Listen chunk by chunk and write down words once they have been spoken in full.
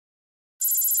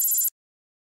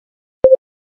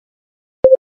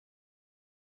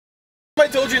I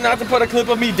told you not to put a clip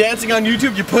of me dancing on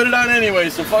YouTube, you put it on anyway,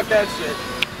 so fuck that shit.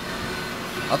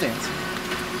 I'll dance.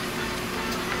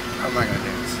 I'm not gonna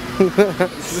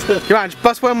dance. Come on, just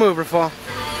bust one move, Rafal.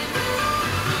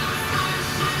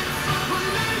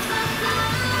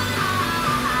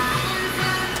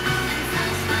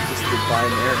 Just the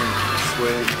binary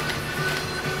swig.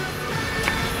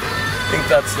 I think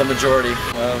that's the majority.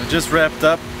 Just wrapped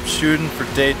up shooting for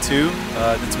day 2.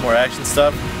 Did some more action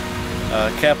stuff.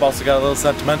 Cap also got a little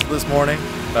sentimental this morning,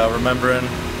 remembering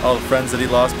all the friends that he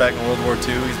lost back in World War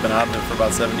II. He's been out in it for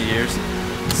about 70 years.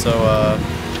 So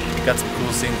got some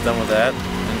cool scenes done with that.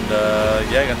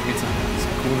 And yeah, got to meet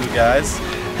some cool new guys.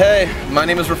 Hey, my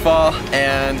name is Rafal,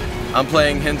 and I'm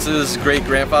playing Hintz's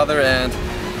great-grandfather, and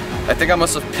I think I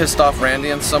must have pissed off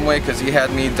Randy in some way because he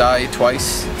had me die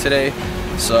twice today.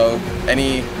 So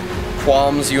any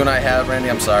qualms you and I have, Randy,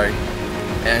 I'm sorry.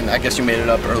 And I guess you made it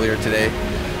up earlier today.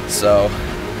 So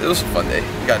it was a fun day.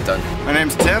 We got it done. My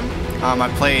name's Tim. I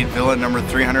played villain number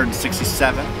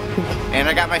 367, and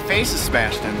I got my faces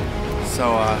smashed in.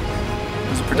 So it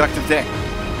was a productive day.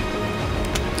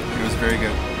 It was very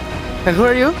good. And who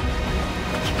are you?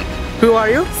 Who are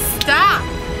you? Stop!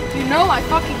 You know I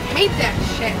fucking hate that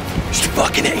shit. She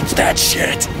fucking hates that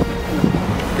shit.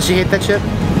 Does she hate that shit?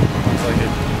 Looks like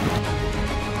it.